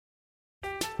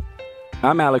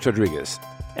I'm Alex Rodriguez.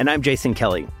 And I'm Jason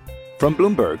Kelly. From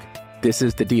Bloomberg, this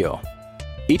is The Deal.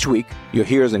 Each week, you'll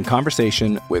hear us in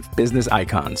conversation with business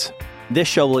icons. This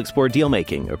show will explore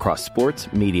deal-making across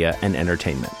sports, media, and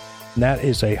entertainment. That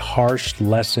is a harsh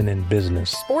lesson in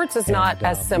business. Sports is not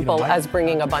as simple as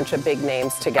bringing a bunch of big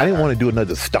names together. I didn't want to do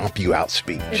another stomp you out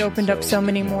speech. It opened up so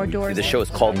many more doors. The show is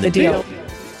called The Deal.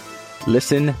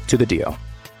 Listen to The Deal.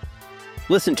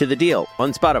 Listen to The Deal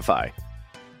on Spotify.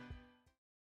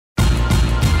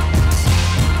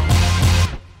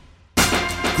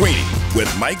 Greeny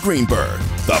with Mike Greenberg,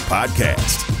 the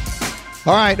podcast.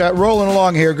 All right, rolling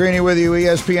along here. Greeny with you,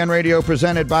 ESPN Radio,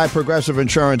 presented by Progressive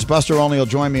Insurance. Buster Olney will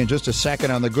join me in just a second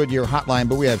on the Goodyear Hotline,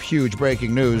 but we have huge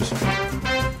breaking news. You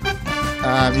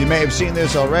may have seen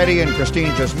this already, and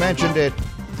Christine just mentioned it,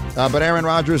 but Aaron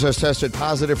Rodgers has tested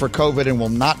positive for COVID and will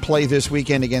not play this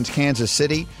weekend against Kansas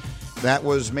City. That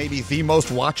was maybe the most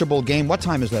watchable game. What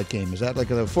time is that game? Is that like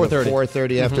the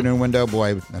 4:30 afternoon window?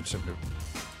 Boy,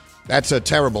 that's a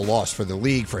terrible loss for the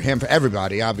league, for him, for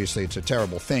everybody. Obviously, it's a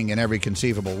terrible thing in every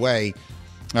conceivable way.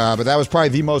 But that was probably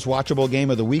the most watchable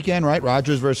game of the weekend, right?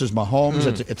 Rodgers versus Mahomes.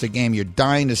 It's a game you're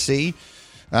dying to see.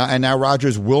 And now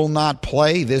Rodgers will not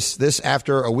play. This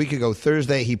after a week ago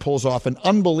Thursday, he pulls off an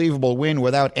unbelievable win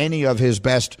without any of his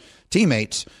best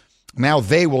teammates. Now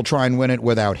they will try and win it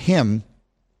without him.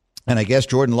 And I guess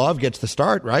Jordan Love gets the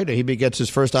start, right? He gets his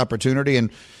first opportunity. And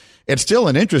it's still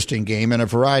an interesting game in a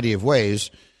variety of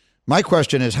ways. My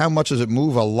question is, how much does it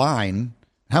move a line?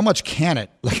 How much can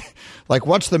it? Like,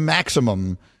 what's the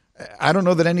maximum? I don't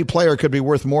know that any player could be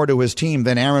worth more to his team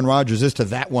than Aaron Rodgers is to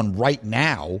that one right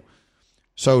now.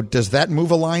 So does that move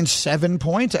a line 7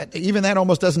 points? Even that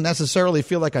almost doesn't necessarily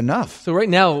feel like enough. So right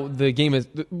now, the game is,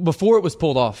 before it was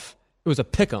pulled off, it was a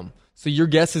pick'em. So your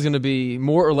guess is going to be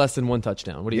more or less than one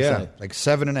touchdown. What do you say? Like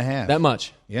 7.5. That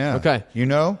much? Yeah. Okay. You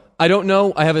know? I don't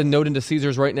know. I have a note into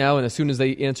Caesars right now, and as soon as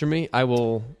they answer me, I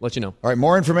will let you know. All right,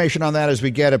 more information on that as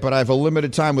we get it, but I have a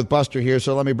limited time with Buster here,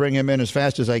 so let me bring him in as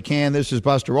fast as I can. This is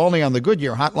Buster Olney on the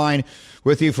Goodyear Hotline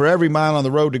with you for every mile on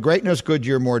the road to greatness.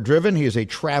 Goodyear more driven. He is a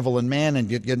traveling man and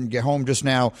get home just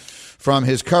now from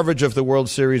his coverage of the World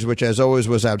Series, which as always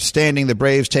was outstanding. The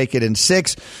Braves take it in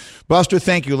 6. Buster,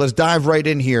 thank you. Let's dive right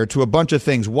in here to a bunch of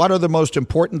things. What are the most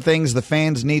important things the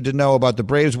fans need to know about the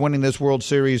Braves winning this World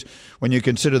Series when you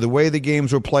consider the way the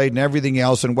games were played and everything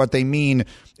else, and what they mean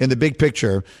in the big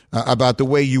picture about the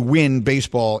way you win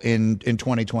baseball in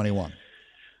 2021?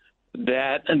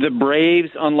 That the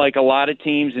Braves, unlike a lot of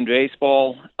teams in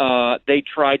baseball, they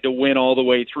tried to win all the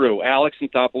way through. Alex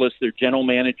Anthopoulos, their general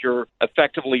manager,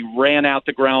 effectively ran out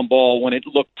the ground ball when it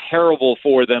looked terrible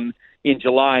for them in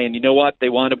July, and you know what? They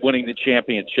wound up winning the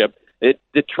championship.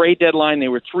 The trade deadline, they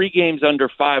were 3 games under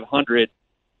 500,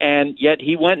 and yet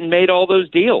he went and made all those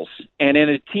deals. And in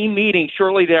a team meeting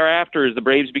shortly thereafter, as the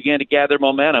Braves began to gather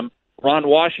momentum, Ron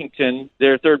Washington,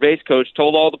 their third base coach,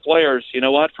 told all the players, you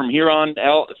know what? From here on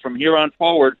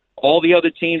forward, all the other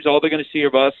teams, all they're going to see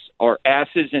of us are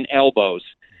asses and elbows.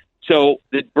 So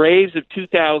the Braves of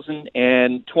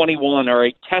 2021 are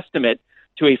a testament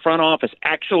to a front office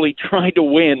actually trying to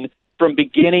win from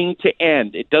beginning to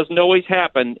end. It doesn't always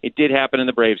happen. It did happen in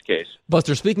the Braves case.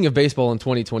 Buster, speaking of baseball in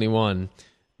 2021,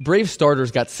 Braves starters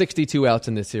got 62 outs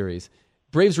in this series.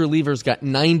 Braves relievers got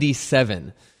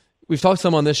 97. We've talked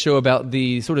some on this show about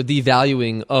the sort of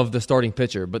devaluing of the starting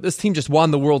pitcher, but this team just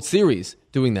won the World Series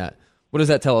doing that. What does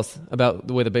that tell us about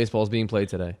the way the baseball is being played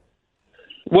today?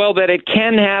 Well, that it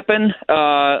can happen.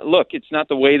 Look, it's not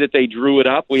the way that they drew it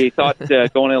up. We thought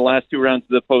going in the last 2 rounds of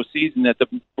the postseason that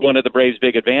one of the Braves'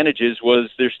 big advantages was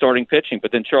their starting pitching.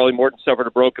 But then Charlie Morton suffered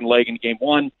a broken leg in Game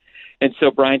 1, and so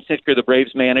Brian Snitker, the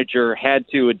Braves manager, had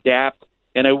to adapt.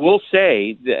 And I will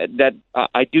say that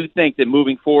I do think that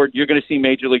moving forward, you're going to see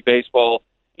Major League Baseball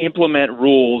implement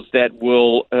rules that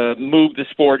will move the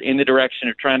sport in the direction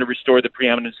of trying to restore the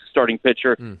preeminence of starting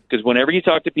pitcher. Because whenever you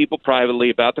talk to people privately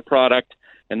about the product,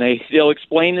 and they'll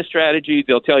explain the strategy,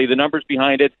 they'll tell you the numbers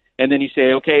behind it, and then you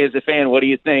say, okay, as a fan, what do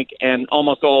you think? And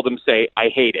almost all of them say, I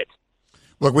hate it.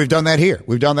 Look, we've done that here.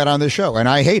 We've done that on this show, and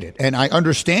I hate it, and I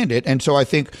understand it. And so I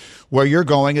think where you're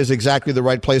going is exactly the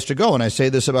right place to go. And I say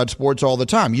this about sports all the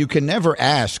time. You can never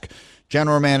ask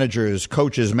general managers,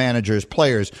 coaches, managers,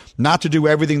 players not to do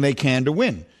everything they can to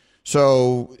win.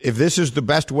 So if this is the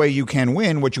best way you can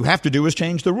win, what you have to do is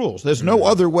change the rules. There's no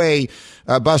other way,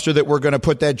 Buster, that we're going to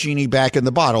put that genie back in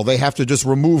the bottle. They have to just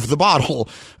remove the bottle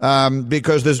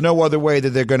because there's no other way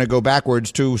that they're going to go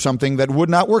backwards to something that would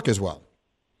not work as well.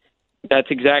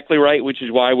 That's exactly right, which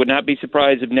is why I would not be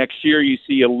surprised if next year you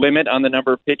see a limit on the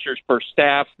number of pitchers per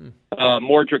staff,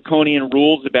 more draconian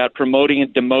rules about promoting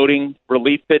and demoting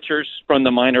relief pitchers from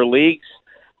the minor leagues.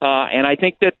 And I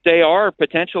think that they are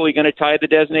potentially going to tie the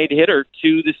designated hitter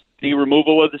to the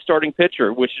removal of the starting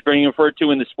pitcher, which is being referred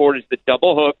to in the sport as the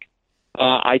double hook.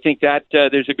 I think that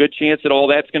there's a good chance that all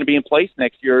that's going to be in place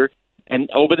next year. And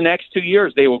over the next 2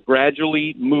 years, they will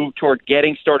gradually move toward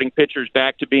getting starting pitchers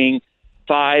back to being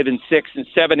 5 and 6 and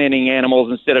 7 inning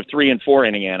animals instead of 3 and 4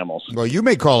 inning animals. Well, you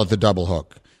may call it the double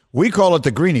hook. We call it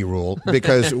the Greeny rule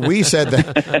because we said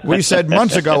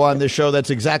months ago on this show that's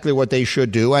exactly what they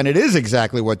should do, and it is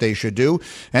exactly what they should do.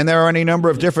 And there are any number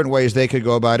of different ways they could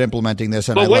go about implementing this.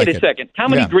 And wait a second. How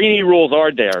many Greeny rules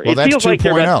are there? Well, it feels like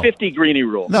there are about 50 Greeny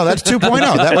rules. No, that's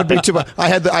 2.0. That would be 2.0.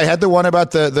 I had the one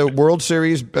about the World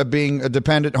Series being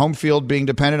dependent, home field being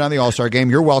dependent on the All-Star game.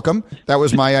 You're welcome. That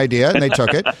was my idea, and they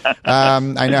took it.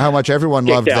 I know how much everyone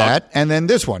loved that. And then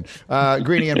this one,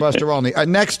 Greeny and Buster Olney.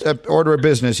 Next order of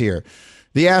business here.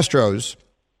 The Astros,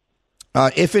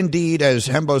 if indeed, as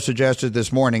Hembo suggested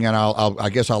this morning, and I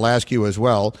guess I'll ask you as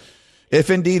well, if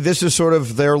indeed this is sort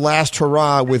of their last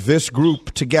hurrah with this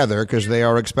group together, because they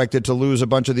are expected to lose a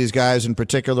bunch of these guys, in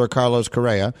particular Carlos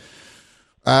Correa,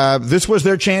 this was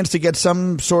their chance to get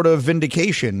some sort of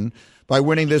vindication by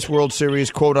winning this World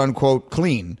Series, quote unquote,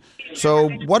 clean. So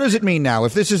what does it mean now?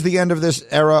 If this is the end of this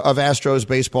era of Astros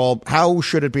baseball, how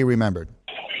should it be remembered?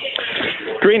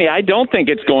 Greeny, I don't think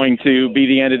it's going to be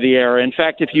the end of the era. In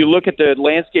fact, if you look at the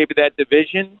landscape of that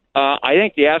division, I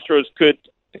think the Astros could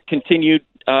continue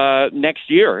next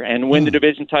year and win the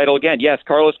division title again. Yes,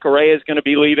 Carlos Correa is going to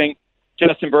be leaving.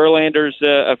 Justin Verlander's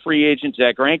a free agent.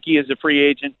 Zach Greinke is a free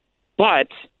agent. But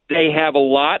they have a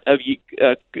lot of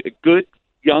good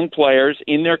young players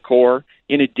in their core,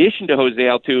 in addition to Jose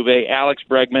Altuve, Alex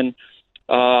Bregman,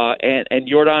 and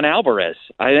Yordan Alvarez.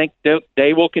 I think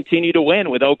they will continue to win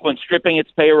with Oakland stripping its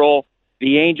payroll,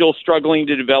 the Angels struggling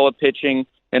to develop pitching,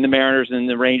 and the Mariners and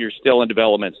the Rangers still in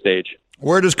development stage.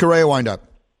 Where does Correa wind up?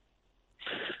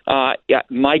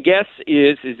 My guess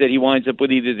is that he winds up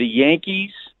with either the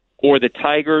Yankees or the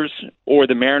Tigers or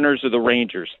the Mariners or the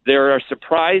Rangers. There are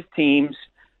surprise teams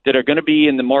that are going to be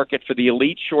in the market for the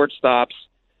elite shortstops.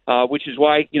 Which is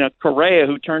why, Correa,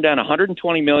 who turned down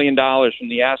 $120 million from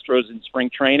the Astros in spring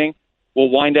training, will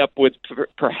wind up with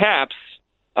perhaps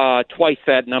twice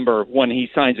that number when he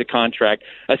signs a contract.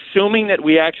 Assuming that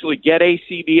we actually get a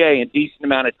CBA in a decent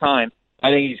amount of time,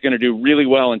 I think he's going to do really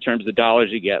well in terms of the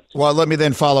dollars he gets. Well, let me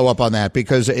then follow up on that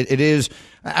because it is,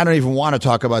 I don't even want to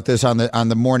talk about this on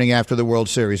the morning after the World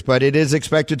Series, but it is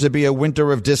expected to be a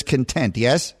winter of discontent,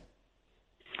 yes?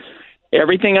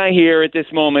 Everything I hear at this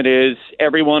moment is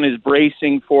everyone is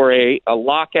bracing for a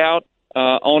lockout,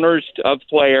 owners of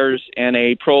players, and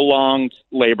a prolonged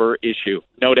labor issue.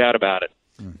 No doubt about it.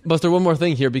 Buster, one more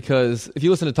thing here, because if you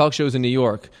listen to talk shows in New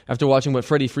York, after watching what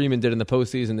Freddie Freeman did in the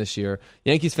postseason this year,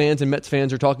 Yankees fans and Mets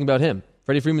fans are talking about him.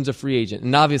 Freddie Freeman's a free agent,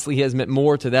 and obviously he has meant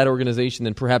more to that organization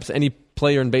than perhaps any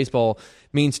player in baseball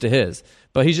means to his.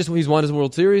 But he's won his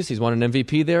World Series. He's won an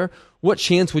MVP there. What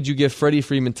chance would you give Freddie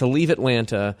Freeman to leave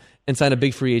Atlanta and sign a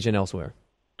big free agent elsewhere?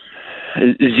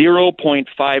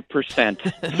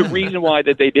 0.5%. The reason why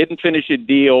that they didn't finish a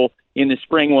deal in the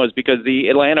spring was because the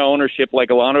Atlanta ownership,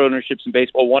 like a lot of ownerships in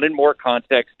baseball, wanted more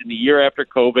context in the year after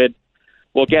COVID.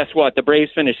 Well, guess what? The Braves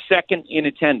finished second in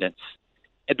attendance.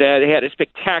 They had a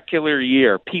spectacular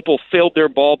year. People filled their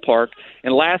ballpark.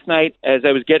 And last night, as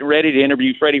I was getting ready to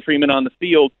interview Freddie Freeman on the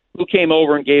field, who came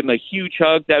over and gave him a huge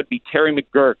hug? That would be Terry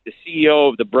McGuirk, the CEO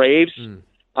of the Braves.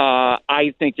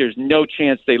 I think there's no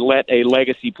chance they let a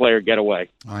legacy player get away.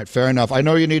 All right, fair enough. I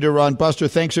know you need to run. Buster,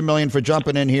 thanks a million for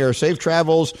jumping in here. Safe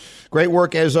travels. Great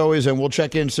work as always, and we'll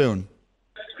check in soon.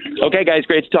 Okay, guys,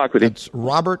 great to talk with you. It's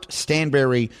Robert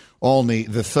Stanberry Olney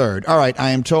III. All right,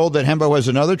 I am told that Hembo has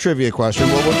another trivia question.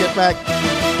 Well, we'll get back.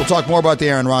 We'll talk more about the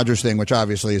Aaron Rodgers thing, which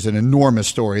obviously is an enormous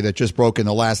story that just broke in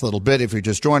the last little bit. If you're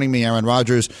just joining me, Aaron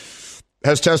Rodgers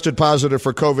has tested positive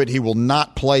for COVID. He will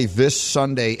not play this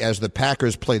Sunday as the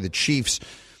Packers play the Chiefs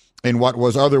in what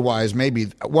was otherwise maybe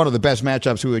one of the best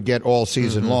matchups we would get all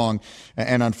season long.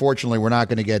 And unfortunately, we're not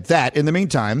going to get that. In the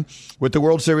meantime, with the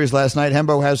World Series last night,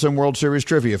 Hembo has some World Series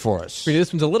trivia for us.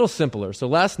 This one's a little simpler. So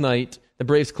last night, the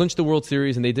Braves clinched the World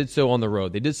Series, and they did so on the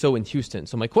road. They did so in Houston.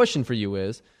 So my question for you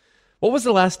is, what was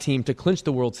the last team to clinch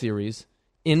the World Series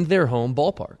in their home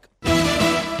ballpark?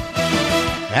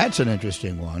 That's an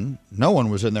interesting one. No one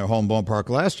was in their home ballpark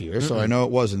last year, so I know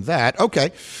it wasn't that.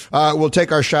 Okay, we'll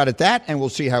take our shot at that, and we'll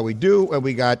see how we do. And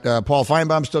we got Paul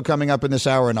Feinbaum still coming up in this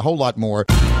hour and a whole lot more.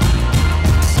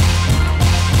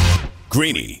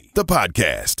 Greeny, the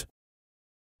podcast.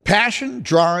 Passion,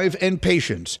 drive, and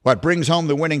patience. What brings home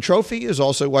the winning trophy is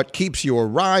also what keeps your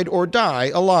ride or die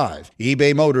alive.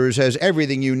 eBay Motors has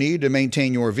everything you need to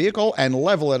maintain your vehicle and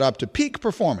level it up to peak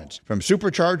performance. From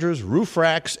superchargers, roof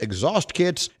racks, exhaust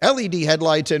kits, LED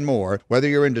headlights, and more, whether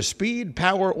you're into speed,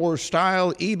 power, or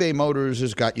style, eBay Motors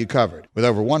has got you covered. With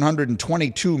over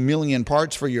 122 million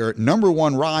parts for your number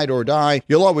one ride or die,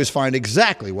 you'll always find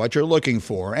exactly what you're looking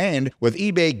for. And with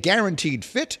eBay Guaranteed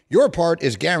Fit, your part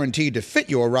is guaranteed to fit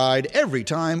your ride every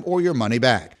time or your money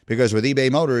back. Because with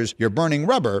eBay Motors, you're burning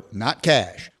rubber, not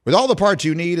cash. With all the parts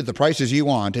you need at the prices you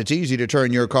want, it's easy to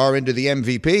turn your car into the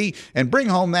MVP and bring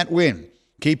home that win.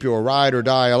 Keep your ride or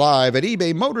die alive at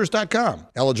ebaymotors.com.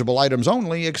 Eligible items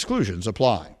only. Exclusions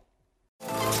apply.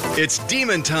 It's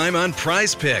Demon Time on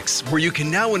Prize Picks, where you can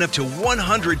now win up to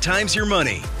 100 times your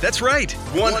money. That's right,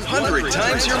 100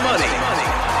 times your money.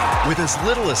 With as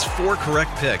little as 4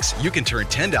 correct picks, you can turn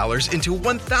 $10 into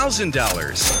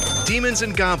 $1,000. Demons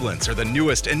and Goblins are the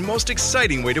newest and most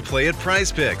exciting way to play at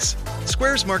Prize Picks.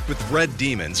 Squares marked with red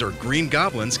demons or green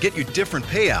goblins get you different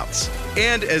payouts.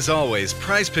 And as always,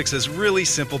 Prize Picks is really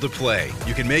simple to play.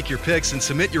 You can make your picks and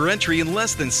submit your entry in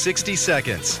less than 60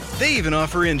 seconds. They even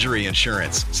offer injury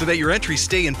insurance, so that your entries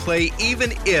stay in play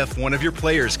even if one of your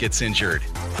players gets injured.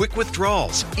 Quick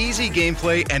withdrawals, easy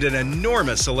gameplay, and an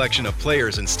enormous selection of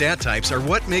players and stat types are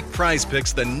what make Prize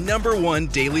Picks the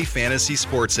 #1 daily fantasy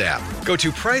sports app. Go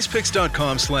to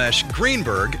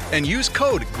prizepicks.com/Greenberg and use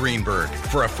code Greenberg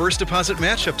for a first deposit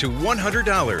match up to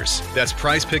 $100. That's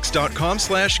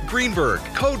prizepicks.com/Greenberg,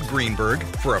 code Greenberg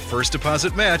for a first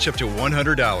deposit match up to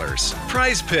 $100.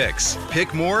 Prize Picks.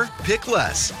 Pick more, pick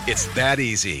less. It's that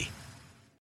easy.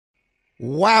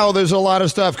 Wow, there's a lot of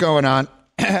stuff going on.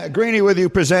 Greeny with you,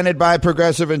 presented by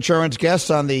Progressive Insurance. Guests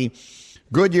on the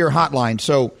Goodyear Hotline.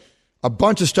 So a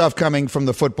bunch of stuff coming from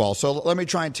the football. So let me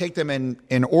try and take them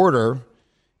in order,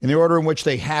 in the order in which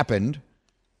they happened.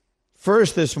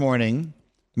 First this morning,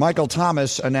 Michael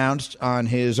Thomas announced on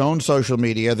his own social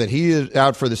media that he is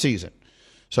out for the season.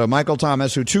 So Michael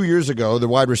Thomas, who 2 years ago, the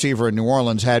wide receiver in New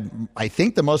Orleans, had, I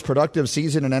think, the most productive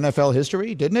season in NFL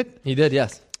history, didn't it? He did,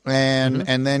 yes. And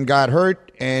then got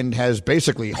hurt and has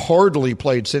basically hardly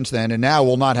played since then, and now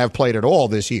will not have played at all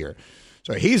this year.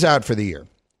 So he's out for the year.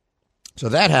 So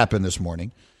that happened this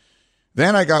morning.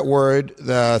 Then I got word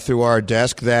through our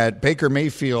desk that Baker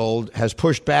Mayfield has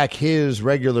pushed back his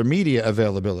regular media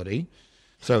availability.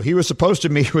 So he was supposed to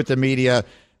meet with the media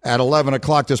at 11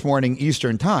 o'clock this morning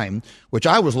Eastern time, which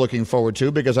I was looking forward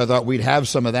to because I thought we'd have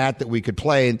some of that we could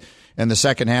play in the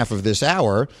second half of this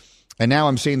hour. And now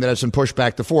I'm seeing that it's been pushed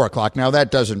back to 4 o'clock. Now,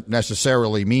 that doesn't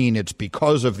necessarily mean it's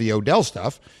because of the Odell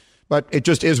stuff, but it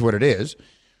just is what it is.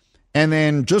 And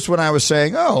then just when I was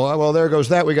saying, oh, well, there goes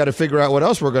that, we got to figure out what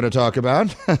else we're going to talk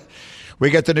about, we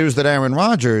get the news that Aaron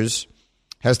Rodgers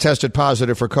has tested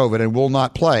positive for COVID and will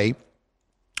not play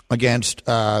against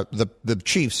the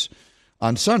Chiefs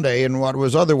on Sunday in what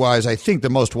was otherwise, I think, the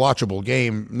most watchable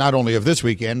game, not only of this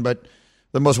weekend, but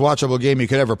the most watchable game you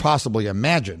could ever possibly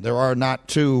imagine. There are not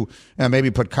two,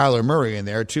 maybe put Kyler Murray in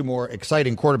there, two more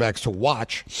exciting quarterbacks to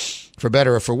watch, for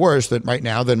better or for worse, than right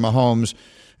now than Mahomes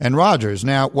and Rodgers.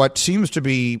 Now, what seems to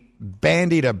be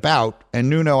bandied about, and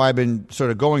Nuno, I've been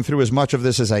sort of going through as much of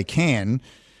this as I can,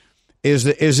 is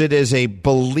it as a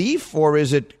belief or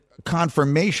is it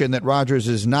confirmation that Rodgers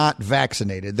is not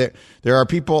vaccinated? There are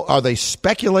people, are they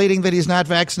speculating that he's not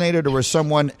vaccinated, or is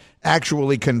someone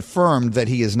actually confirmed that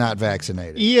he is not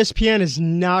vaccinated? ESPN has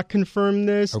not confirmed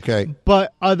this. Okay.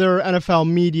 But other NFL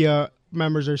media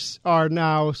members are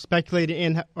now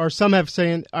speculating, or some have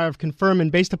confirmed, and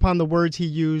based upon the words he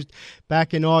used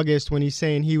back in August when he's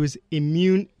saying he was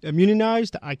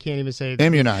immunized. I can't even say it.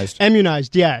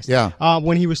 Immunized, yes. Yeah.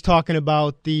 When he was talking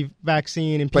about the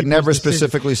vaccine and but never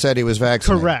specifically said he was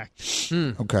vaccinated. Correct.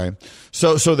 Okay.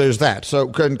 So there's that. So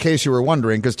in case you were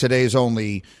wondering, because today's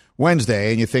only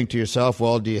Wednesday, and you think to yourself,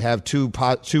 well, do you have two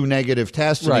negative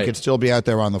tests and right. you could still be out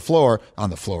there on the floor?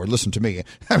 Listen to me.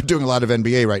 I'm doing a lot of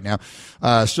NBA right now.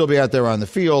 Still be out there on the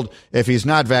field. If he's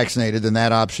not vaccinated, then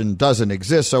that option doesn't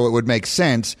exist. So it would make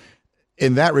sense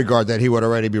in that regard that he would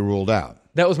already be ruled out.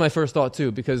 That was my first thought,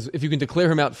 too, because if you can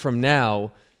declare him out from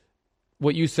now,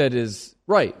 what you said is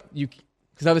right.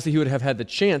 Because obviously he would have had the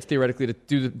chance, theoretically,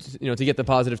 to to get the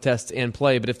positive tests and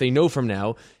play. But if they know from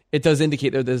now, it does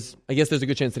indicate there's a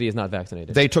good chance that he is not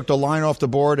vaccinated. They took the line off the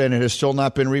board and it has still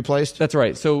not been replaced? That's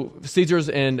right. So Caesars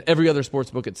and every other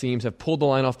sports book, it seems, have pulled the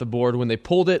line off the board. When they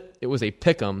pulled it, it was a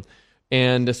pick'em.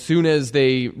 And as soon as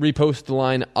they repost the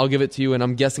line, I'll give it to you. And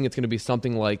I'm guessing it's going to be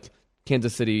something like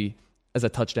Kansas City as a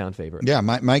touchdown favorite. Yeah,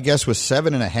 my guess was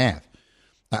 7.5.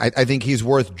 I think he's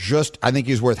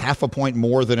worth half a point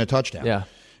more than a touchdown. Yeah.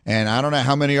 And I don't know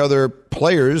how many other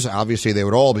players, obviously they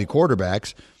would all be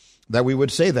quarterbacks, that we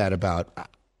would say that about.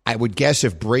 I would guess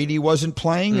if Brady wasn't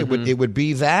playing, it would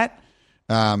be that.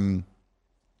 You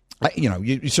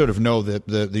sort of know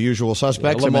the usual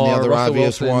suspects. Lamar, I mean, the other Russell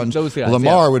obvious Wilson, ones. those guys,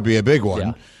 Lamar would be a big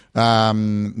one.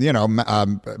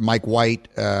 Mike White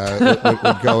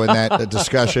would go in that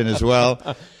discussion as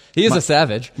well. He is a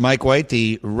savage. Mike White,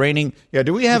 the reigning. Yeah,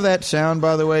 do we have that sound,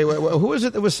 by the way? Who was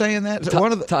it that was saying that?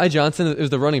 Ty Johnson is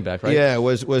the running back, right? Yeah,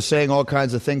 was saying all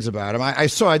kinds of things about him. I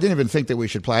didn't even think that we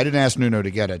should play. I didn't ask Nuno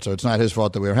to get it, so it's not his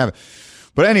fault that we don't have it.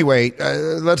 But anyway,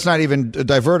 let's not even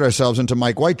divert ourselves into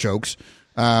Mike White jokes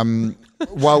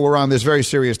while we're on this very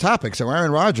serious topic. So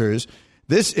Aaron Rodgers,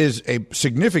 this is a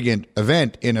significant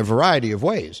event in a variety of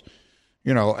ways.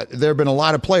 You know, there have been a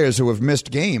lot of players who have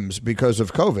missed games because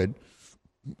of COVID.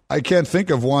 I can't think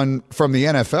of one from the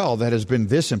NFL that has been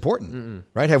this important,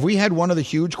 right? Have we had one of the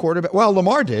huge quarterbacks? Well,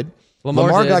 Lamar did.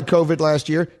 Lamar got COVID last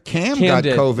year. Cam got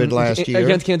did. COVID last year.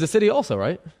 Against Kansas City also,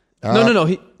 right?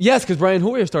 No. Yes, because Brian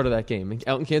Hoyer started that game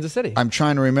out in Kansas City. I'm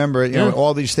trying to remember. You know,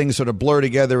 all these things sort of blur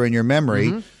together in your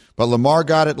memory. But Lamar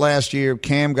got it last year.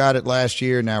 Cam got it last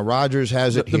year. Now Rodgers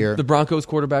has it here. The Broncos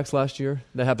quarterbacks last year.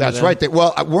 That happened. That's right.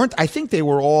 I think they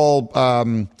were all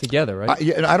together, right?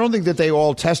 I don't think that they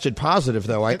all tested positive,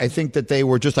 though. I think that they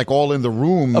were just like all in the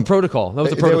room. A protocol. That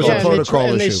was a protocol. There was a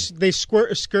protocol issue. They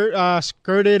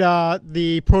skirted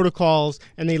the protocols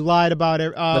and they lied about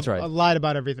it. That's right. Lied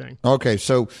about everything. Okay,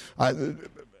 so.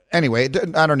 Anyway,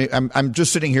 I'm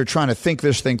just sitting here trying to think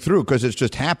this thing through because it's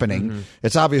just happening.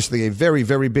 It's obviously a very,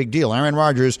 very big deal. Aaron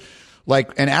Rodgers,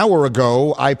 like an hour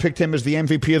ago, I picked him as the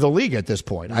MVP of the league at this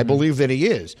point. I believe that he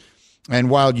is. And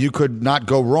while you could not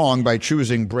go wrong by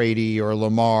choosing Brady or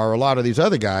Lamar or a lot of these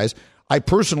other guys, I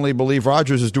personally believe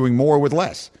Rodgers is doing more with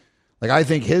less. Like, I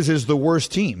think his is the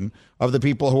worst team of the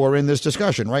people who are in this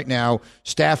discussion right now.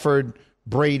 Stafford,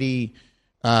 Brady,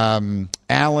 Allen,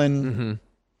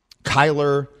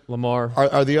 Kyler, Lamar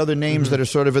are the other names that are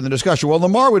sort of in the discussion. Well,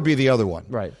 Lamar would be the other one.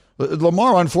 Right.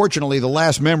 Lamar, unfortunately, the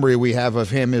last memory we have of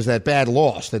him is that bad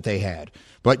loss that they had.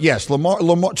 But yes, Lamar,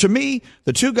 to me,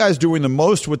 the two guys doing the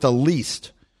most with the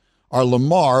least are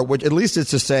Lamar, which at least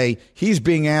it's to say he's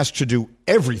being asked to do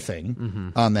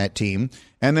everything on that team,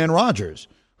 and then Rodgers,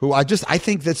 who I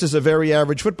think this is a very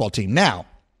average football team. Now,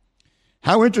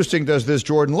 how interesting does this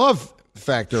Jordan Love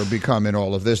factor become in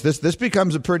all of this? This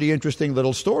becomes a pretty interesting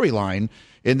little storyline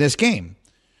in this game,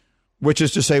 which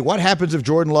is to say, what happens if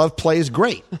Jordan Love plays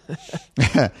great?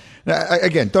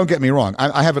 Again, don't get me wrong.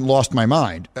 I haven't lost my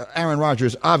mind. Aaron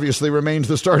Rodgers obviously remains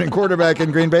the starting quarterback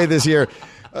in Green Bay this year.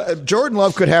 Jordan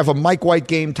Love could have a Mike White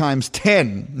game times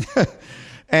 10.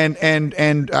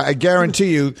 And I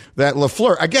guarantee you that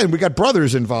LaFleur, again, we got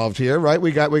brothers involved here, right?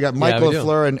 We got Mike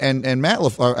LaFleur and Matt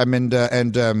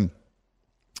LaFleur.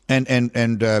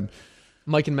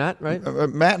 Mike and Matt, right?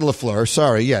 Matt LaFleur.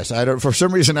 Sorry, yes. For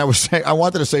some reason, I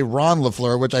wanted to say Ron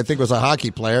LaFleur, which I think was a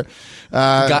hockey player.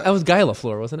 That was Guy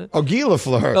LaFleur, wasn't it? Oh, Guy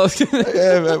LaFleur.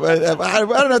 I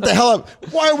don't know what the hell.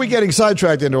 Why are we getting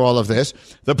sidetracked into all of this?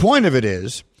 The point of it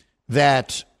is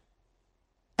that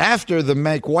after the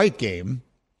Mike White game,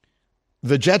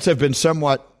 the Jets have been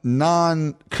somewhat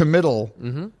non-committal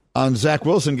on Zach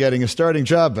Wilson getting a starting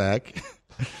job back.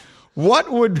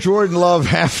 What would Jordan Love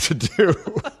have to do?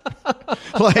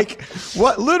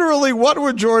 What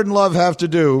would Jordan Love have to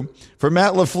do for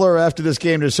Matt LaFleur after this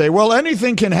game to say, well,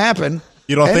 anything can happen?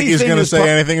 You don't think he's going to say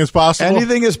anything is possible?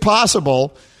 Anything is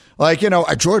possible. Like,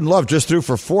 Jordan Love just threw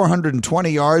for 420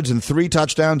 yards and 3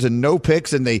 touchdowns and no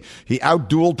picks, and he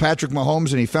outdueled Patrick Mahomes,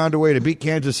 and he found a way to beat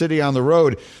Kansas City on the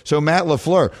road. So, Matt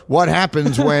LaFleur, what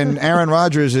happens when Aaron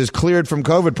Rodgers is cleared from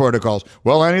COVID protocols?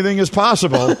 Well, anything is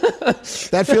possible.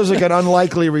 That feels like an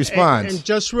unlikely response. And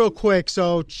just real quick,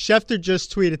 so Schefter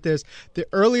just tweeted this. The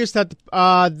earliest that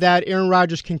Aaron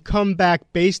Rodgers can come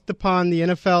back based upon the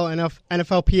NFL and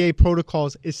NFLPA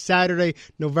protocols is Saturday,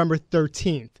 November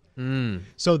 13th.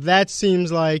 So that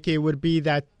seems like it would be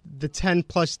that the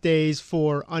 10-plus days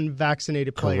for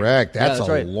unvaccinated players. Correct. That's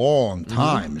right. long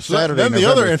time. Saturday, then the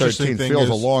November other 13th thing feels is,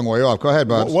 a long way off. Go ahead,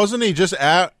 Bob. Wasn't he just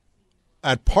at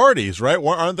parties, right?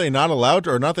 Aren't they not allowed to,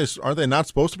 or aren't they not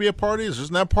supposed to be at parties?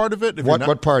 Isn't that part of it?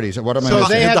 What parties? What am I So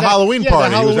missing? they had the Halloween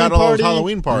party. The He was at all those party,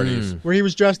 Halloween parties. where he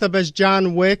was dressed up as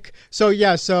John Wick. So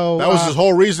that was his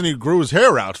whole reason he grew his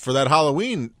hair out for that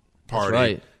Halloween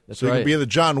party. That's right. So he could be the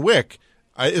John Wick.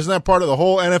 Isn't that part of the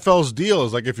whole NFL's deal?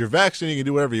 Is like, if you're vaccinated, you can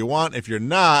do whatever you want. If you're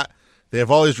not, they have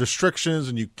all these restrictions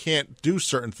and you can't do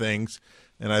certain things.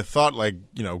 And I thought,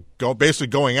 basically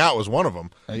going out was one of them.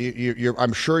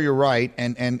 I'm sure you're right,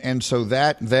 and so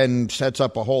that then sets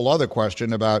up a whole other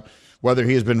question about whether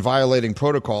he has been violating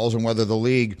protocols and whether the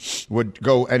league would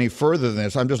go any further than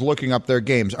this. I'm just looking up their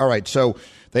games. All right, so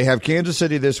they have Kansas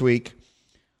City this week,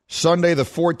 Sunday the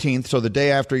 14th, so the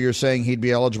day after you're saying he'd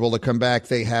be eligible to come back.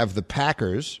 They have the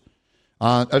Packers. They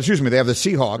have the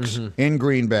Seahawks in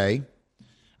Green Bay.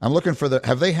 I'm looking for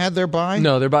have they had their bye?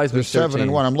 No, their bye's week 13.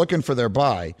 7-1. I'm looking for their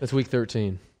bye. That's week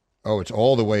 13. Oh, it's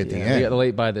all the way at the end. They got the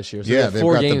late bye this year. So yeah, they've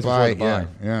got 4 games the bye. before the bye.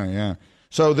 Yeah.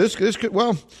 So this could,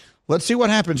 well, let's see what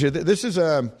happens here. This is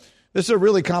a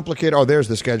really complicated. Oh, there's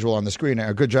the schedule on the screen.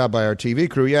 A good job by our TV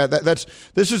crew. Yeah, this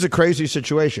is a crazy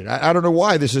situation. I don't know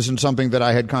why this isn't something that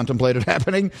I had contemplated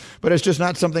happening, but it's just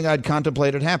not something I'd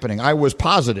contemplated happening. I was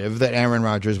positive that Aaron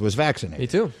Rodgers was vaccinated. Me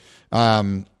too.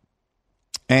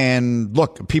 And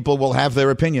look, people will have their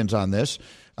opinions on this.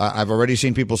 I've already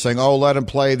seen people saying, oh, let him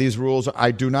play these rules.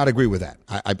 I do not agree with that.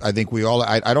 I think we all,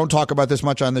 I don't talk about this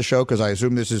much on this show because I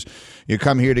assume you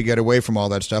come here to get away from all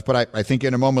that stuff. But I think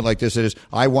in a moment like this,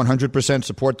 I 100%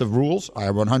 support the rules. I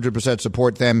 100%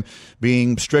 support them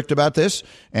being strict about this.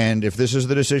 And if this is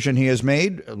the decision he has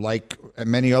made, like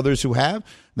many others who have,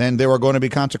 then there are going to be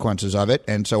consequences of it.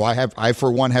 And so I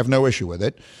for one have no issue with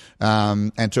it.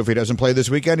 And so if he doesn't play this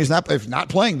weekend, he's not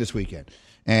playing this weekend.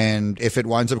 And if it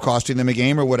winds up costing them a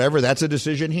game or whatever, that's a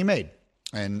decision he made.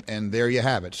 And there you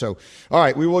have it. So, all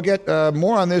right, we will get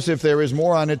more on this if there is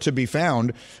more on it to be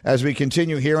found as we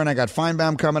continue here. And I got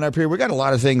Feinbaum coming up here. We got a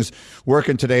lot of things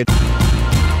working today.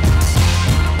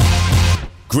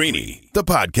 Greeny, the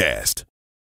podcast.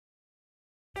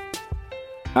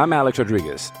 I'm Alex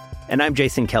Rodriguez. And I'm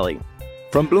Jason Kelly.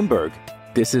 From Bloomberg,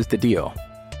 this is The Deal.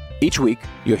 Each week,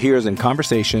 you'll hear us in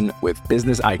conversation with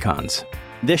business icons.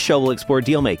 This show will explore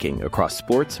deal-making across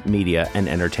sports, media, and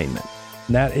entertainment.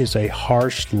 That is a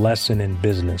harsh lesson in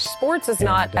business. Sports is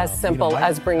not as simple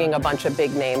as bringing a bunch of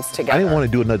big names together. I didn't want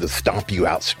to do another stomp you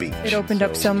out speech. It opened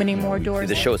up so many more doors.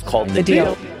 The show is called The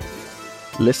Deal.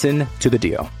 Listen to The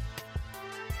Deal.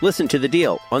 Listen to The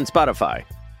Deal on Spotify.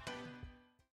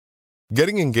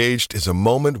 Getting engaged is a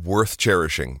moment worth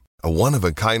cherishing. A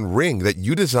one-of-a-kind ring that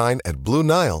you design at Blue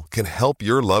Nile can help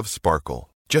your love sparkle.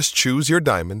 Just choose your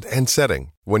diamond and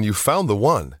setting. When you've found the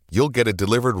one, you'll get it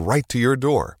delivered right to your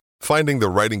door. Finding the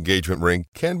right engagement ring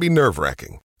can be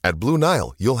nerve-wracking. At Blue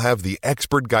Nile, you'll have the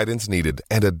expert guidance needed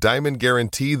and a diamond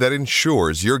guarantee that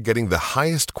ensures you're getting the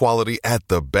highest quality at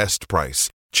the best price.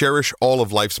 Cherish all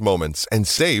of life's moments and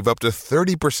save up to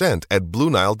 30% at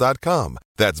BlueNile.com.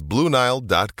 That's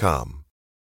BlueNile.com.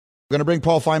 I'm going to bring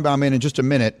Paul Feinbaum in just a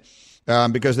minute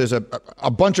because there's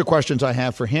a bunch of questions I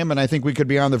have for him, and I think we could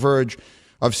be on the verge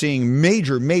of seeing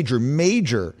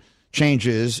major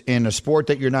changes in a sport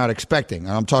that you're not expecting.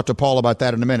 And I'll talk to Paul about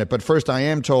that in a minute. But first, I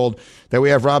am told that we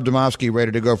have Rob Demovsky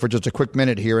ready to go for just a quick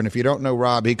minute here. And if you don't know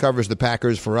Rob, he covers the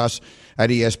Packers for us at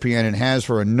ESPN and has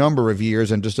for a number of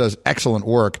years and just does excellent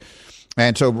work.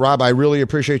 And so, Rob, I really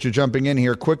appreciate you jumping in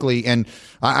here quickly. And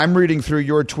I'm reading through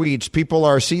your tweets. People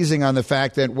are seizing on the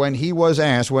fact that when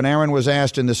Aaron was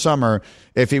asked in the summer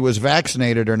if he was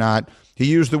vaccinated or not, he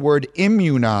used the word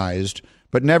immunized,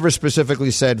 but never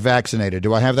specifically said vaccinated.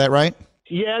 Do I have that right?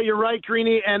 Yeah, you're right,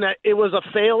 Greeny. And it was a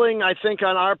failing, I think,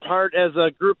 on our part as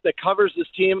a group that covers this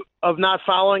team of not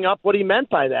following up what he meant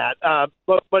by that.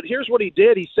 But here's what he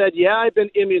did. He said, yeah, I've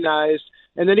been immunized.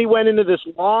 And then he went into this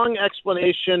long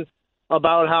explanation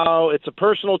about how it's a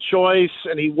personal choice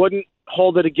and he wouldn't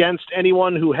hold it against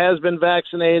anyone who has been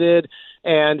vaccinated.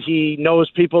 And he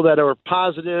knows people that are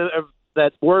positive,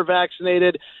 that were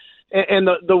vaccinated. And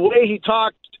the way he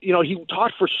talked, he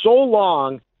talked for so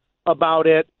long about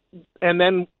it, and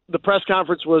then the press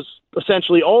conference was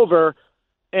essentially over,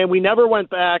 and we never went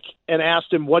back and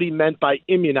asked him what he meant by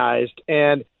immunized.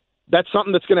 And that's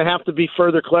something that's going to have to be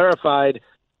further clarified.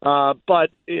 But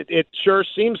it sure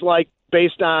seems like,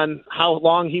 based on how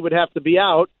long he would have to be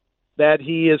out, that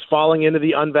he is falling into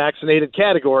the unvaccinated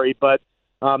category. But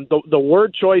the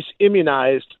word choice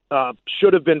immunized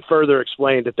should have been further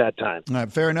explained at that time.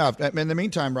 Fair enough. In the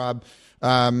meantime, Rob,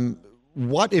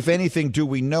 what, if anything, do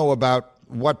we know about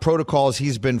what protocols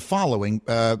he's been following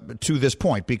to this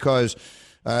point? Because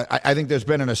I think there's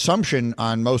been an assumption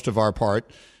on most of our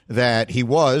part that he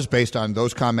was, based on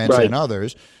those comments and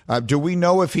others. Do we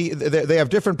know if they have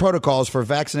different protocols for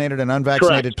vaccinated and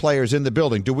unvaccinated players in the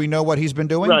building? Do we know what he's been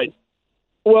doing? Right.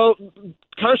 Well,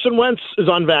 Carson Wentz is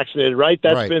unvaccinated, right?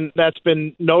 That's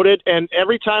been noted. And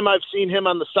every time I've seen him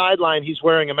on the sideline, he's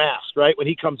wearing a mask, right? When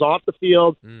he comes off the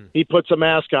field, he puts a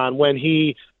mask on. When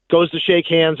he goes to shake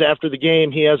hands after the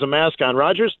game, he has a mask on.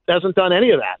 Rodgers hasn't done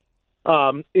any of that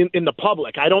in the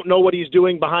public. I don't know what he's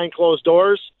doing behind closed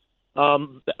doors.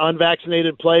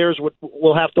 Unvaccinated players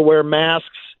will have to wear masks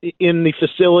in the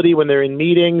facility when they're in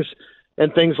meetings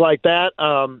and things like that.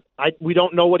 We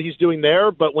don't know what he's doing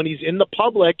there, but when he's in the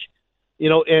public,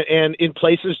 and in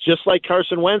places just like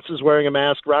Carson Wentz is wearing a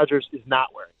mask, Rodgers is not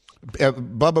wearing.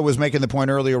 Bubba was making the point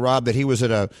earlier, Rob, that he was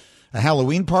at a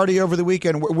Halloween party over the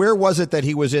weekend. Where was it that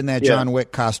he was in that John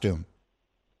Wick costume?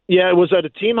 Yeah, it was at a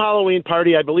team Halloween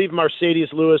party. I believe Mercedes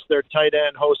Lewis, their tight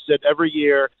end, hosts it every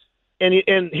year.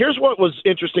 And here's what was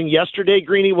interesting yesterday,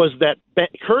 Greeny, was that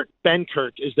Kurt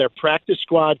Benkert is their practice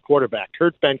squad quarterback.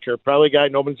 Kurt Benkert, probably a guy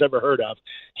no one's ever heard of.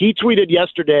 He tweeted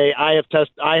yesterday, I have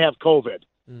COVID.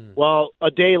 Well,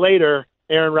 a day later,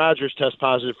 Aaron Rodgers tests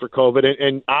positive for COVID,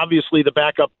 and obviously the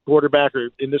backup quarterback, or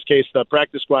in this case the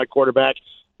practice squad quarterback,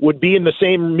 would be in the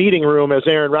same meeting room as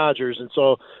Aaron Rodgers. And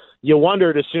so you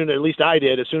wondered at least I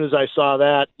did, as soon as I saw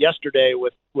that yesterday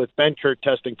with Benkert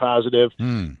testing positive,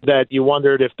 that you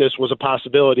wondered if this was a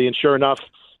possibility. And sure enough,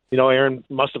 Aaron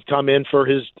must have come in for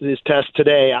his test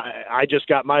today. I just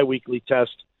got my weekly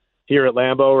test here at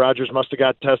Lambeau. Rodgers must have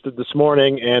got tested this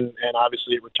morning, and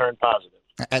obviously it returned positive.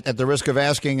 At the risk of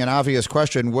asking an obvious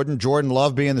question, wouldn't Jordan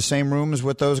Love be in the same rooms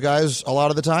with those guys a lot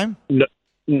of the time? No,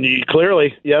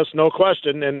 clearly, yes, no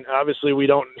question. And obviously we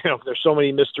don't, there's so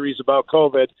many mysteries about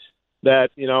COVID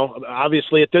that,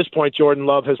 obviously at this point, Jordan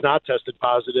Love has not tested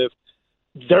positive.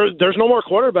 There's no more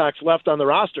quarterbacks left on the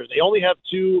roster. They only have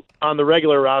 2 on the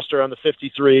regular roster on the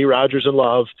 53, Rodgers and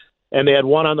Love, and they had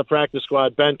 1 on the practice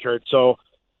squad, Benkert. So,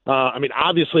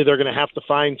 obviously they're going to have to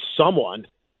find someone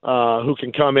who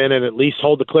can come in and at least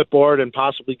hold the clipboard and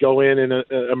possibly go in an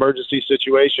emergency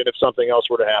situation if something else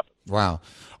were to happen. Wow.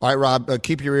 All right, Rob,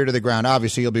 keep your ear to the ground.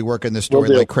 Obviously, you'll be working this story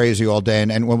like crazy all day,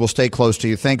 and we'll stay close to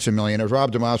you. Thanks a million.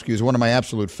 Rob Demovsky is one of my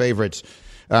absolute favorites.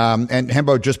 And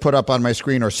Hembo just put up on my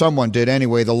screen, or someone did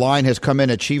anyway, the line has come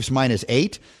in at Chiefs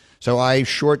 -8, so I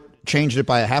short-changed it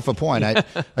by 0.5 point.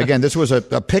 Again, this was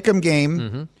a pick-em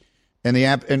game.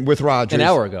 And with Rodgers, an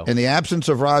hour ago. In the absence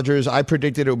of Rodgers, I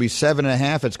predicted it would be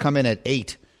 7.5. It's come in at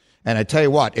 8. And I tell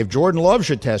you what, if Jordan Love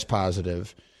should test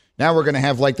positive, now we're going to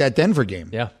have like that Denver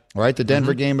game. Yeah. Right? The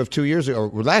Denver game of 2 years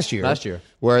ago, or last year,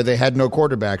 where they had no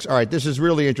quarterbacks. All right, this is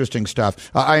really interesting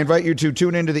stuff. I invite you to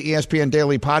tune into the ESPN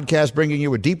Daily Podcast, bringing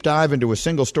you a deep dive into a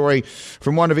single story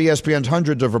from one of ESPN's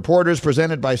hundreds of reporters,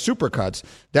 presented by Supercuts.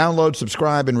 Download,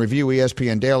 subscribe, and review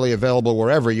ESPN Daily, available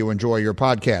wherever you enjoy your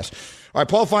podcast. All right,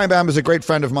 Paul Feinbaum is a great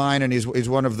friend of mine, and he's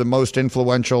one of the most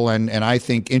influential and I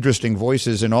think interesting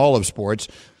voices in all of sports.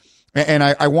 And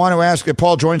I want to ask,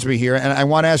 Paul joins me here, and I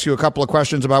want to ask you a couple of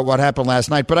questions about what happened last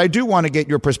night, but I do want to get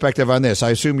your perspective on this. I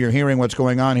assume you're hearing what's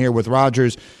going on here with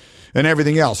Rodgers and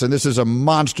everything else, and this is a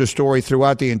monster story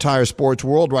throughout the entire sports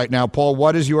world right now. Paul,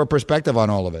 what is your perspective on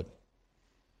all of it?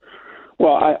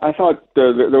 Well, I thought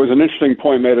there was an interesting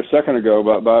point made a second ago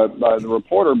by the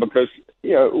reporter, because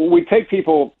we take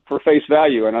people for face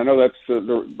value, and I know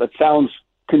that sounds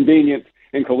convenient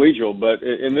and collegial, but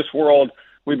in this world,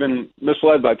 we've been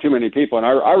misled by too many people. And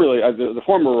I really, the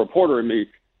former reporter in me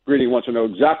really wants to know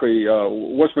exactly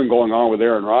what's been going on with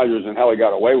Aaron Rodgers and how he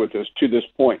got away with this to this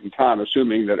point in time,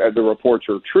 assuming that the reports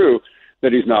are true,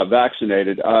 that he's not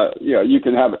vaccinated. You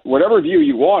can have whatever view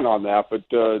you want on that, but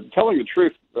telling the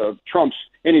truth trumps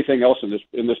anything else in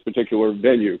this particular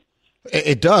venue.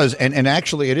 It does, and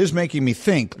actually it is making me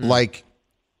think, like,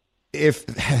 if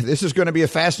this is going to be a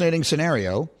fascinating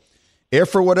scenario, if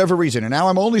for whatever reason, and now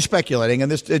I'm only speculating, and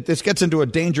this gets into a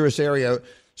dangerous area,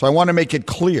 so I want to make it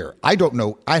clear. I don't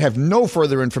know. I have no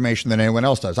further information than anyone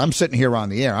else does. I'm sitting here on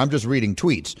the air. I'm just reading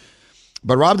tweets.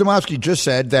 But Rob Demovsky just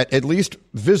said that, at least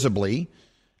visibly,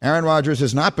 Aaron Rodgers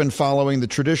has not been following the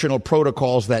traditional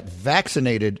protocols that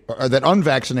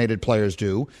unvaccinated players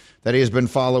do, that he has been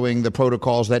following the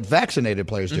protocols that vaccinated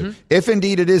players do. If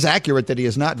indeed it is accurate that he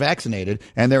is not vaccinated,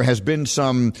 and there has been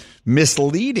some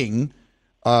misleading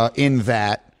in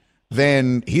that,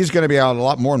 then he's going to be out a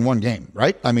lot more in one game,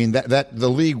 right? I mean, that the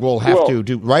league will have to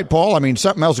do, right, Paul? I mean,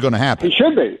 something else is going to happen. He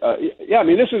should be.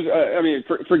 This is,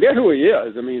 forget who he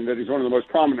is. I mean, that he's one of the most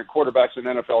prominent quarterbacks in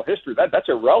NFL history. That's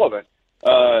irrelevant.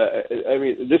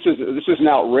 This is an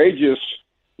outrageous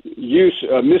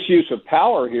misuse of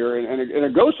power here, and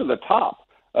it goes to the top.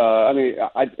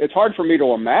 It's hard for me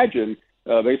to imagine,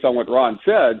 based on what Ron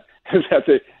said,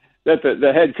 that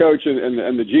the head coach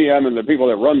and the GM and the people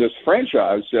that run this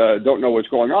franchise don't know what's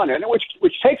going on, and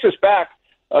which takes us back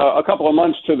a couple of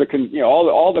months to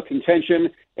all the contention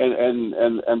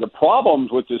and the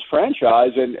problems with this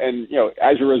franchise, and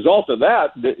as a result of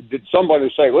that, did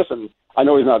somebody say, listen, I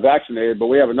know he's not vaccinated, but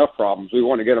we have enough problems. We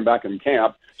want to get him back in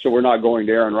camp, so we're not going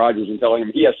to Aaron Rodgers and telling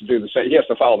him he has to do the same. He has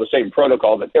to follow the same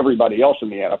protocol that everybody else in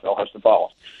the NFL has to follow.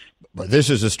 But this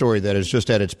is a story that is just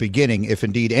at its beginning, if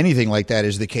indeed anything like that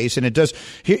is the case. And it does.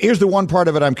 Here's the one part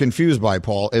of it I'm confused by,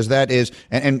 Paul,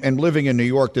 and living in New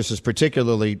York, this is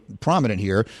particularly prominent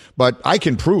here, but I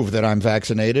can prove that I'm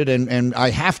vaccinated, and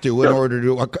I have to in order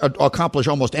to accomplish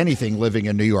almost anything living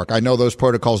in New York. I know those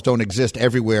protocols don't exist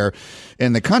everywhere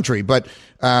in the country, but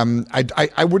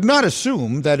I would not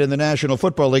assume that in the National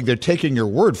Football League they're taking your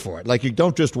word for it. Like, you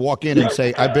don't just walk in and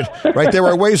say, I've been, right? There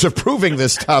are ways of proving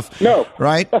this stuff. No.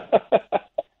 Right?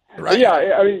 Right. Yeah,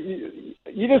 I mean,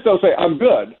 you just don't say I'm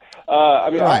good.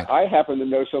 Right. I happen to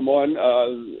know someone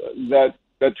that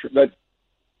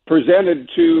presented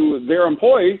to their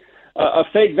employee a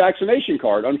fake vaccination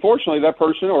card. Unfortunately, that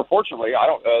person, or fortunately,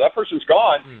 that person's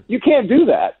gone. You can't do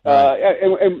that. Right.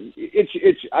 And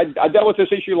I dealt with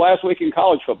this issue last week in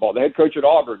college football. The head coach at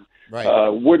Auburn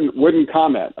wouldn't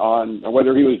comment on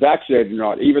whether he was vaccinated or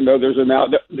not, even though there's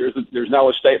now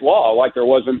a state law like there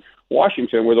was in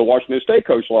Washington, where the Washington State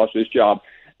coach lost his job.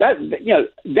 That's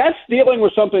dealing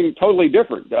with something totally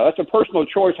different. That's a personal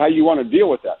choice how you want to deal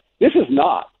with that. This is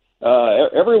not.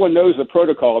 Everyone knows the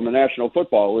protocol in the National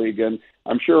Football League, and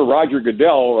I'm sure Roger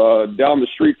Goodell down the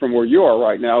street from where you are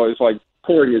right now is like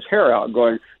pouring his hair out,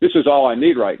 going, "This is all I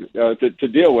need right to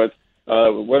deal with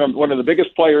one of the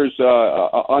biggest players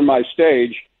on my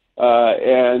stage."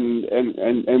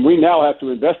 And we now have to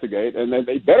investigate, and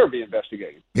they better be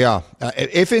investigating. Yeah,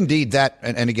 if indeed that,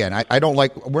 and again, I don't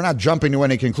like, we're not jumping to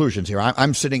any conclusions here.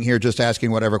 I'm sitting here just asking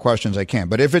whatever questions I can.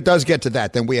 But if it does get to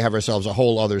that, then we have ourselves a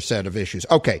whole other set of issues.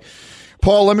 Okay,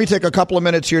 Paul, let me take a couple of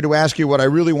minutes here to ask you what I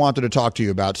really wanted to talk to you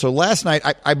about. So last night,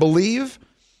 I believe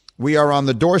we are on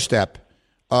the doorstep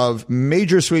of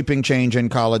major sweeping change in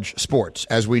college sports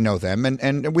as we know them.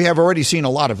 And we have already seen a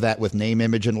lot of that with name,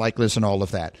 image, and likeness and all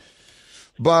of that.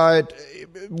 But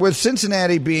with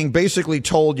Cincinnati being basically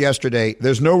told yesterday,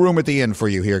 there's no room at the inn for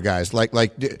you here, guys.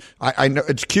 I know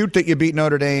it's cute that you beat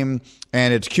Notre Dame,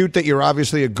 and it's cute that you're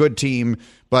obviously a good team,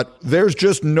 but there's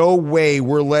just no way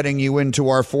we're letting you into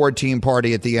our 4-team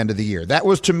party at the end of the year. That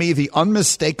was, to me, the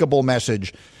unmistakable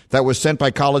message that was sent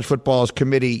by college football's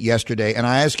committee yesterday. And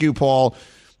I ask you, Paul,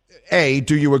 A,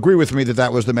 do you agree with me that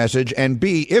that was the message? And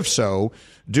B, if so,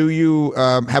 do you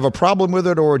have a problem with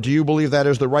it, or do you believe that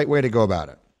is the right way to go about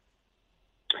it?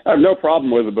 I have no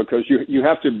problem with it, because you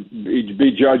have to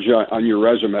be judged on your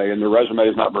resume, and the resume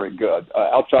is not very good.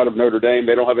 Outside of Notre Dame,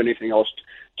 they don't have anything else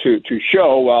to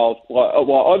show,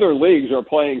 while other leagues are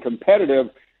playing competitive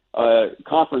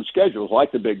conference schedules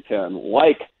like the Big Ten,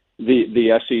 like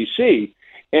the SEC.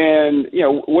 And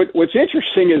what's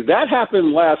interesting is that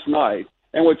happened last night,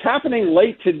 and what's happening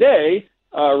late today,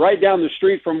 right down the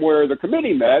street from where the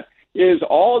committee met, is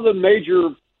all of the major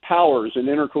powers in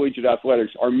intercollegiate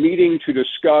athletics are meeting to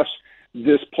discuss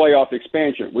this playoff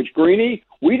expansion, which, Greeny,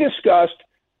 we discussed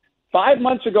 5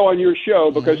 months ago on your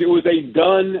show because it was a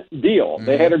done deal.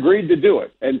 They had agreed to do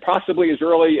it, and possibly as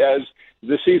early as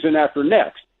the season after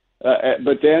next.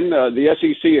 But then the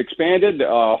SEC expanded,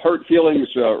 hurt feelings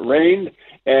reigned,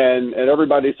 and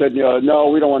everybody said, no,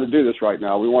 we don't want to do this right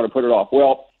now. We want to put it off.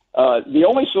 Well, the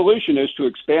only solution is to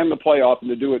expand the playoff and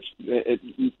to do it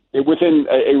within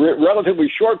a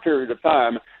relatively short period of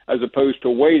time, as opposed to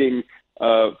waiting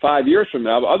 5 years from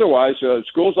now. Otherwise,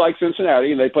 schools like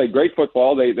Cincinnati, and they played great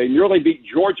football. They nearly beat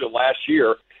Georgia last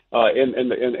year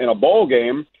in a bowl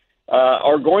game.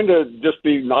 Are going to just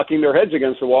be knocking their heads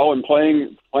against the wall and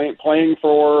playing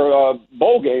for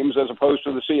bowl games as opposed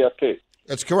to the CFP.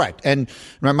 That's correct. And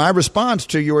my response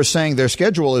to your saying their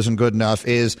schedule isn't good enough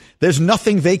is there's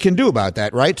nothing they can do about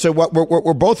that, right? So what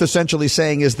we're both essentially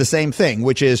saying is the same thing,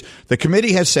 which is the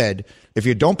committee has said if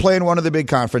you don't play in one of the big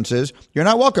conferences, you're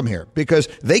not welcome here, because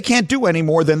they can't do any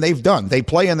more than they've done. They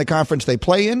play in the conference they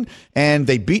play in, and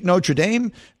they beat Notre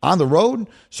Dame on the road.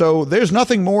 So there's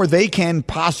nothing more they can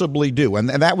possibly do. And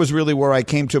that was really where I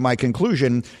came to my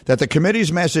conclusion that the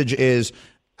committee's message is,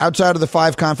 outside of the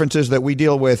 5 conferences that we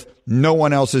deal with, no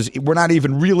one else is. We're not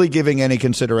even really giving any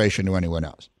consideration to anyone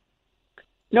else.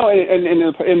 No, and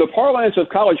in the parlance of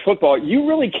college football, you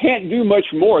really can't do much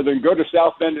more than go to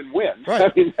South Bend and win. Right.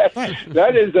 I mean,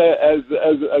 that is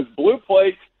as blue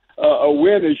plate a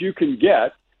win as you can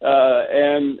get,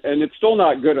 and it's still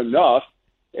not good enough.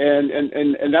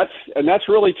 And that's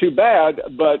really too bad.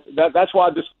 But that's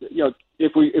why this,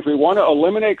 if we want to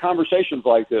eliminate conversations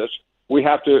like this, we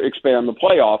have to expand the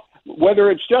playoff. Whether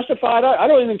it's justified, I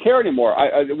don't even care anymore.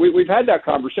 We've had that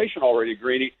conversation already,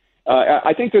 Greeny,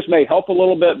 I think this may help a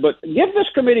little bit, but give this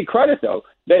committee credit though.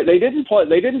 They didn't play.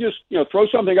 They didn't just throw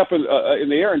something up in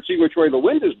the air and see which way the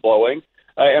wind is blowing.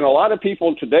 And a lot of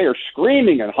people today are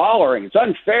screaming and hollering. It's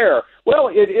unfair. Well,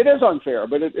 it is unfair,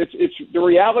 but it's the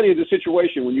reality of the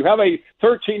situation. When you have a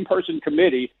 13-person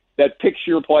committee that picks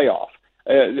your playoff,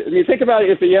 I mean, think about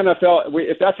it. If the NFL,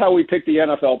 if that's how we pick the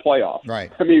NFL playoff,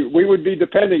 right? I mean, we would be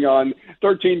depending on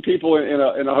 13 people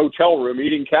in a hotel room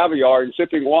eating caviar and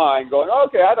sipping wine, going,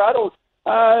 okay, I don't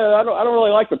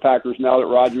really like the Packers now that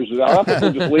Rodgers is out. I think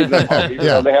we'll just leave them home, even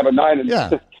though they have a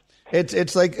 9-6.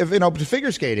 It's like,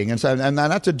 figure skating, and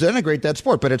not to denigrate that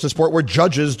sport, but it's a sport where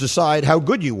judges decide how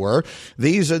good you were.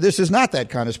 This is not that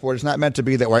kind of sport. It's not meant to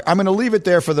be that way. I'm going to leave it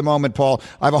there for the moment, Paul.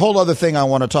 I have a whole other thing I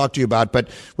want to talk to you about, but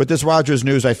with this Rodgers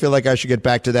news, I feel like I should get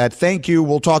back to that. Thank you.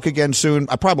 We'll talk again soon,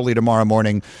 probably tomorrow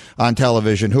morning on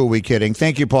television. Who are we kidding?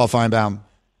 Thank you, Paul Feinbaum.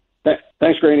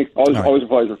 Thanks, Greeny. Always a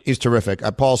pleasure. He's terrific.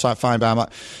 Paul Feinbaum.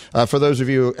 For those of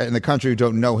you in the country who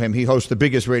don't know him, he hosts the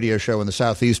biggest radio show in the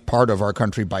southeast part of our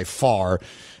country by far,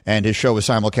 and his show is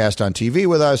simulcast on TV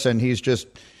with us, and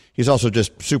he's also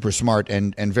just super smart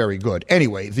and very good.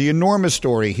 Anyway, the enormous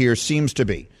story here seems to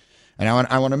be, and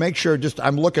I want to make sure,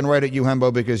 I'm looking right at you,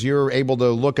 Hembo, because you're able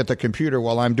to look at the computer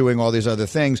while I'm doing all these other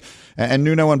things. And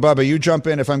Nuno and Bubba, you jump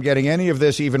in if I'm getting any of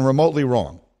this even remotely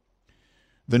wrong.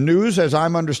 The news, as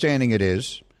I'm understanding it,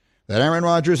 is that Aaron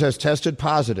Rodgers has tested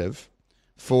positive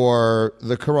for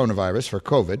the coronavirus, for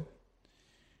COVID,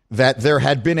 that there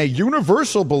had been a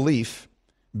universal belief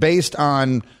based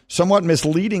on somewhat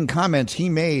misleading comments he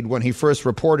made when he first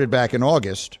reported back in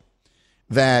August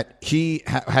that he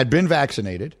had been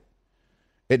vaccinated.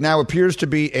 It now appears to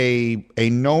be a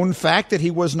known fact that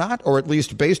he was not, or at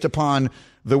least based upon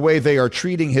the way they are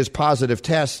treating his positive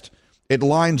test, it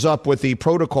lines up with the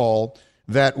protocol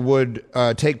that would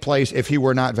take place if he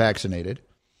were not vaccinated.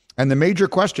 And the major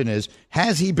question is,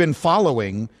 has he been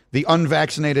following the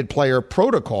unvaccinated player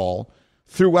protocol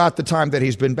throughout the time that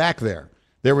he's been back there?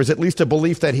 There was at least a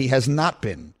belief that he has not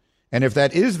been. And if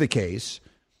that is the case,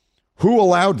 who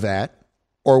allowed that?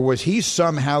 Or was he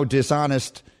somehow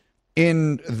dishonest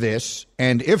in this?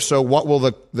 And if so, what will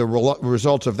the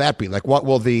results of that be? Like, what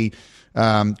will the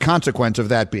consequence of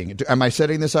that be? Am I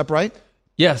setting this up right?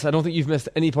 Yes, I don't think you've missed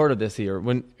any part of this here.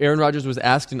 When Aaron Rodgers was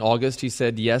asked in August, he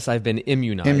said, yes, I've been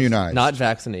immunized, not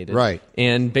vaccinated. Right.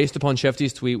 And based upon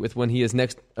Shefty's tweet with when he is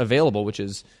next available, which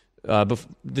is the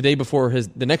day before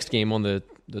the next game on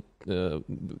a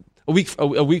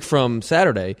week from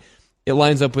Saturday, it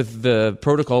lines up with the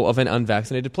protocol of an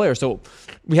unvaccinated player. So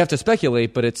we have to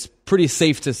speculate, but it's pretty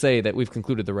safe to say that we've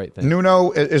concluded the right thing. Nuno,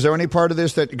 is there any part of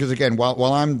this that, because again,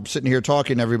 while I'm sitting here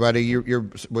talking to everybody, you're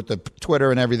with the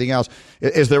Twitter and everything else,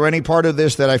 is there any part of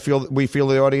this that we feel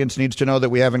the audience needs to know that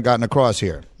we haven't gotten across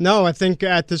here? No, I think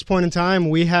at this point in time,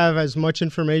 we have as much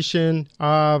information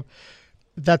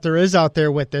that there is out there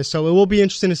with this. So it will be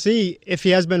interesting to see if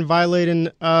he has been violating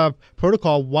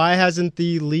protocol. Why hasn't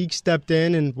the league stepped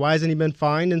in, and why hasn't he been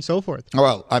fined and so forth?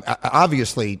 Well,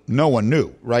 obviously no one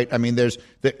knew, right? I mean, there's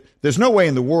no way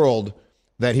in the world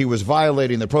that he was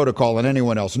violating the protocol and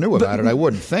anyone else knew about it, I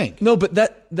wouldn't think. No, but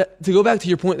that to go back to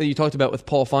your point that you talked about with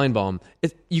Paul Feinbaum,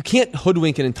 you can't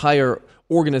hoodwink an entire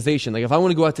organization. Like if I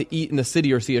want to go out to eat in the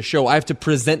city or see a show, I have to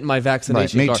present my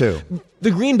vaccination card. Me too.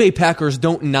 The Green Bay Packers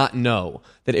don't not know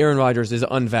that Aaron Rodgers is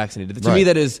unvaccinated. To me,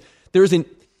 that is there's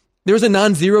a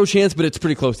non-zero chance, but it's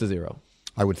pretty close to zero.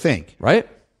 I would think. Right?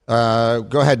 Go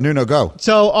ahead, Nuno, go.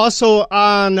 So also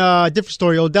on a different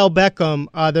story, Odell Beckham,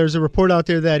 there's a report out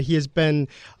there that he has been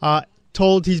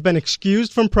told he's been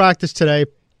excused from practice today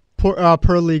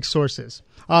per league sources.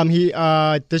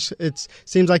 It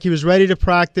seems like he was ready to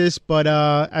practice, but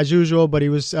as usual, he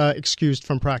was excused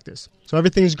from practice. So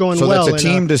everything's going well. So that's a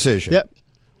team decision. Yep.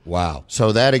 Wow.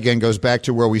 So that again goes back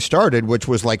to where we started, which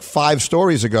was like 5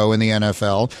 stories ago in the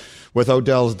NFL with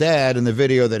Odell's dad and the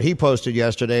video that he posted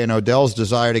yesterday and Odell's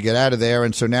desire to get out of there.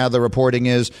 And so now the reporting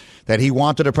is that he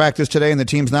wanted to practice today and the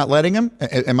team's not letting him.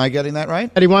 Am I getting that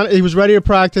right? And he was ready to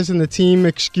practice and the team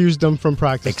excused him from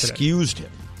practice. Excused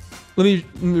him. Let me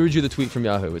read you the tweet from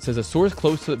Yahoo. It says, a source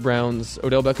close to the Browns,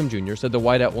 Odell Beckham Jr., said the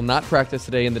wideout will not practice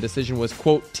today and the decision was,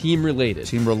 quote, team-related.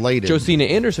 Team-related. Josina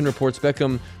Anderson reports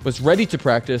Beckham was ready to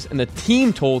practice and the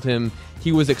team told him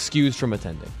he was excused from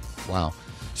attending. Wow.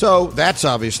 So that's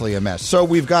obviously a mess. So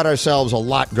we've got ourselves a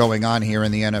lot going on here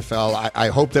in the NFL. I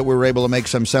hope that we're able to make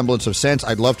some semblance of sense.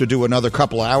 I'd love to do another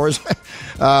couple hours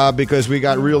because we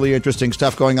got really interesting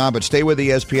stuff going on. But stay with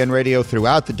ESPN Radio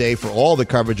throughout the day for all the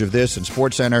coverage of this and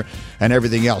SportsCenter and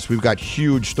everything else. We've got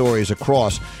huge stories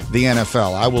across the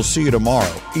NFL. I will see you tomorrow,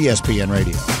 ESPN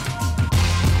Radio.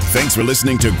 Thanks for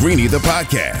listening to Greeny the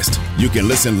podcast. You can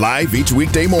listen live each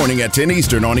weekday morning at 10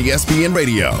 Eastern on ESPN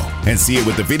Radio and see it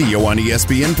with the video on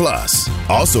ESPN Plus.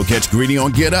 Also catch Greeny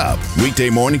on Get Up weekday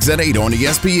mornings at 8 on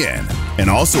ESPN and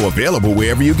also available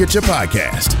wherever you get your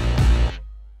podcast.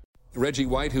 Reggie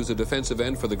White, who's a defensive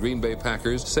end for the Green Bay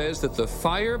Packers, says that the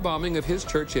firebombing of his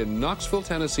church in Knoxville,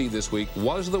 Tennessee this week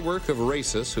was the work of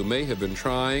racists who may have been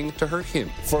trying to hurt him.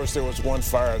 First there was one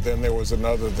fire, then there was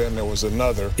another, then there was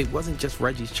another. It wasn't just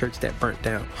Reggie's church that burnt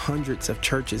down. Hundreds of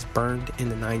churches burned in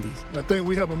the 90s. I think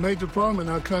we have a major problem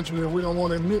in our country that we don't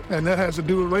want to admit, and that has to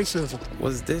do with racism.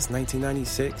 Was this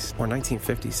 1996 or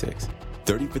 1956?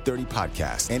 30 for 30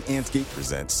 podcast and Anscape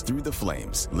presents Through the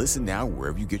Flames. Listen now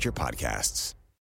wherever you get your podcasts.